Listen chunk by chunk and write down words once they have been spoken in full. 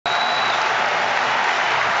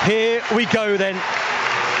Here we go then.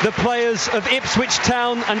 The players of Ipswich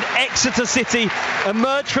Town and Exeter City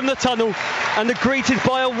emerge from the tunnel and are greeted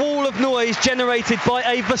by a wall of noise generated by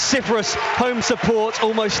a vociferous home support,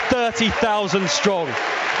 almost 30,000 strong.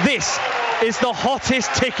 This is the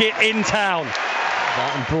hottest ticket in town.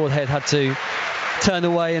 Martin Broadhead had to turn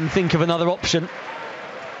away and think of another option.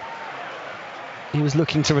 He was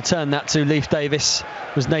looking to return that to Leif Davis,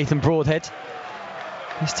 was Nathan Broadhead.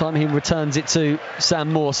 This time he returns it to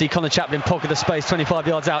Sam Morsey. Connor Chaplin pocket the space, 25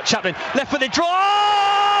 yards out. Chaplin, left-footed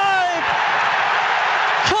drive!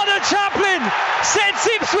 Connor Chaplin sets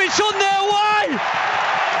Ipswich on their way!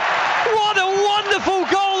 What a wonderful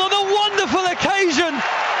goal on a wonderful occasion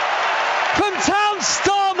from Town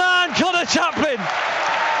star man Connor Chaplin.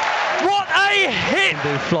 What a hit!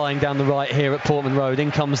 Flying down the right here at Portman Road.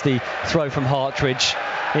 In comes the throw from Hartridge.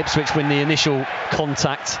 Ipswich win the initial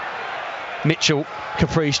contact. Mitchell,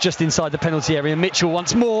 Caprice just inside the penalty area. Mitchell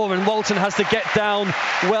once more, and Walton has to get down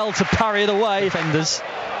well to parry it away. Defenders,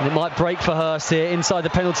 and it might break for Hurst here inside the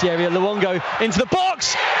penalty area. Luongo into the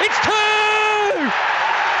box. It's two!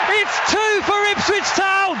 It's two for Ipswich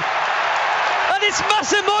Town, and it's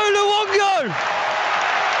Massimo Luongo.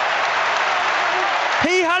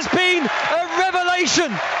 He has been a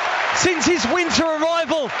revelation since his winter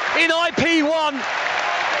arrival in IP1,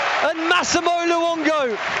 and Massimo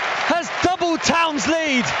Luongo has doubled Town's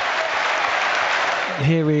lead.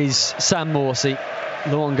 Here is Sam Morsey.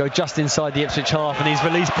 Luongo just inside the Ipswich half, and he's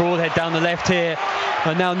released Broadhead down the left here.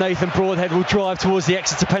 And now Nathan Broadhead will drive towards the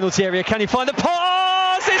Exeter penalty area. Can he find the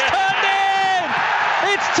pass? It's turned in!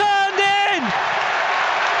 It's turned in!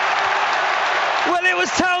 Well, it was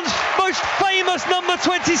Town's most famous number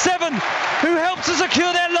 27 who helped to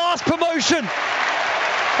secure their last promotion.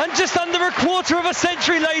 And just under a quarter of a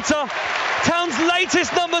century later, Town's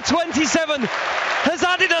latest number 27 has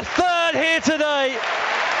added a third here today.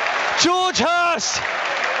 George Hurst.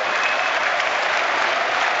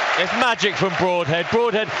 It's magic from Broadhead.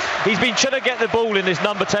 Broadhead, he's been trying to get the ball in this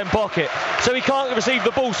number 10 pocket, so he can't receive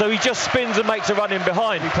the ball, so he just spins and makes a run in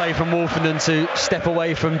behind. We play from Wolfenden to step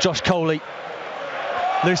away from Josh Coley.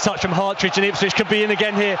 Loose touch from Hartridge, and Ipswich could be in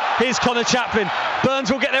again here. Here's Connor Chaplin.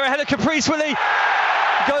 Burns will get there ahead of Caprice, will he?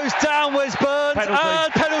 Goes down, where's Burns?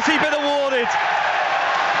 And penalty been awarded.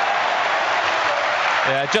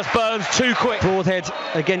 Yeah, just Burns too quick. Broadhead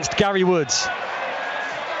against Gary Woods.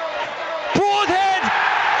 Broadhead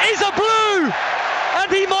is a blue,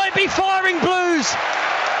 and he might be firing blues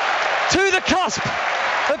to the cusp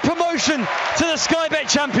of promotion to the Sky Bet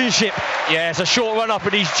Championship. Yeah, it's a short run up,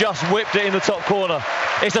 and he's just whipped it in the top corner.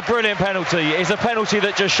 It's a brilliant penalty. It's a penalty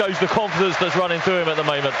that just shows the confidence that's running through him at the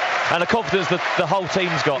moment, and the confidence that the whole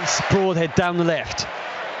team's got. It's Broadhead down the left.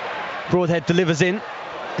 Broadhead delivers in,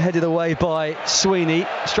 headed away by Sweeney,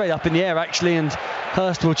 straight up in the air actually, and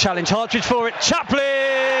Hurst will challenge Hartridge for it. Chaplin!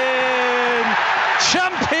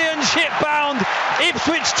 Championship bound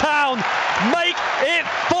Ipswich Town make it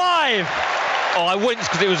 5. Oh, I winced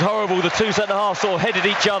because it was horrible. The two centre-halves sort of headed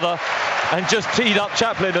each other and just teed up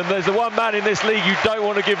Chaplin, and there's the one man in this league you don't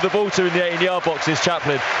want to give the ball to in the 18-yard box is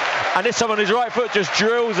Chaplin, and this time on his right foot just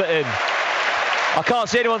drills it in. I can't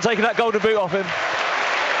see anyone taking that golden boot off him.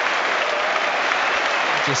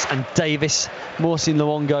 And Davis, Morsey and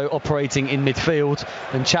Luongo operating in midfield,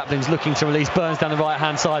 and Chaplin's looking to release Burns down the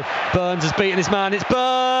right-hand side. Burns has beaten his man. It's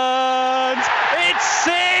Burns! It's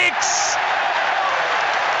 6!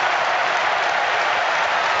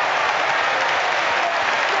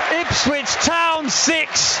 Ipswich Town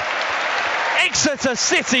 6, Exeter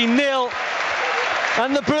City 0,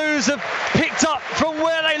 and the Blues have picked up from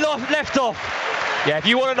where they left off. Yeah, if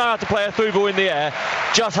you want to know how to play a through ball in the air,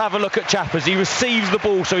 just have a look at Chappers. He receives the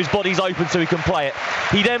ball so his body's open so he can play it.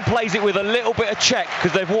 He then plays it with a little bit of check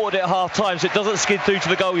because they've watered it at half-time so it doesn't skid through to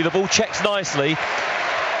the goalie. The ball checks nicely.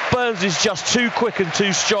 Burns is just too quick and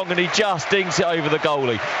too strong, and he just dinks it over the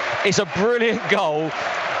goalie. It's a brilliant goal.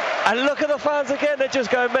 And look at the fans again, they're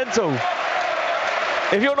just going mental.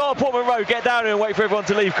 If you're not on Portman Road, get down here and wait for everyone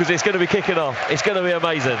to leave because it's going to be kicking off. It's going to be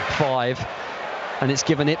amazing. 5, and it's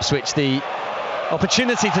given Ipswich the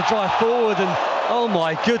opportunity to drive forward, and oh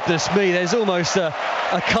my goodness me, there's almost a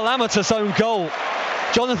calamitous own goal.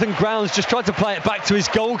 Jonathan Grounds just tried to play it back to his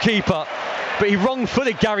goalkeeper, but he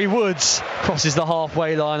wrong-footed Gary Woods. Crosses the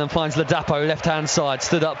halfway line and finds Ladapo left-hand side,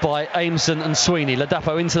 stood up by Aimson and Sweeney.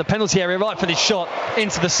 Ladapo into the penalty area, right for this shot,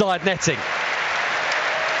 into the side netting.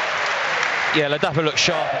 Yeah, Ladapo looks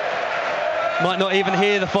sharp. Might not even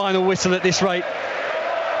hear the final whistle at this rate.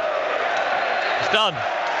 It's done.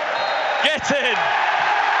 Get in!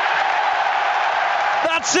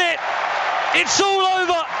 That's it! It's all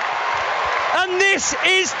over! And this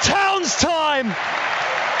is Town's time!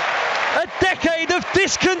 A decade of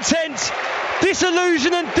discontent,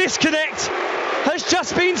 disillusion and disconnect has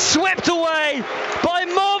just been swept away by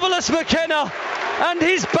marvellous McKenna and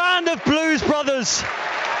his band of Blues Brothers.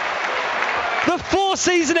 The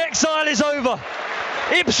 4-season exile is over.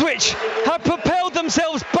 Ipswich have propelled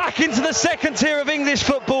themselves back into the second tier of English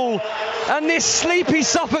football, and this sleepy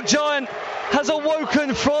Suffolk giant has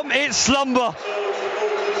awoken from its slumber.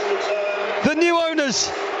 The new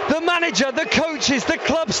owners, the manager, the coaches, the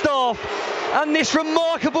club staff and this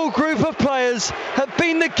remarkable group of players have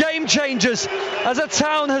been the game changers as a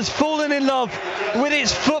town has fallen in love with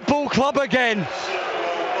its football club again.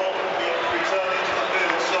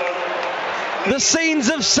 The scenes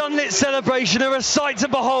of sunlit celebration are a sight to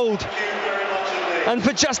behold, and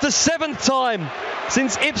for just the 7th time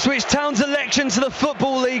since Ipswich Town's election to the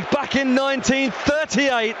Football League back in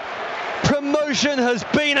 1938, promotion has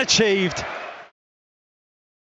been achieved.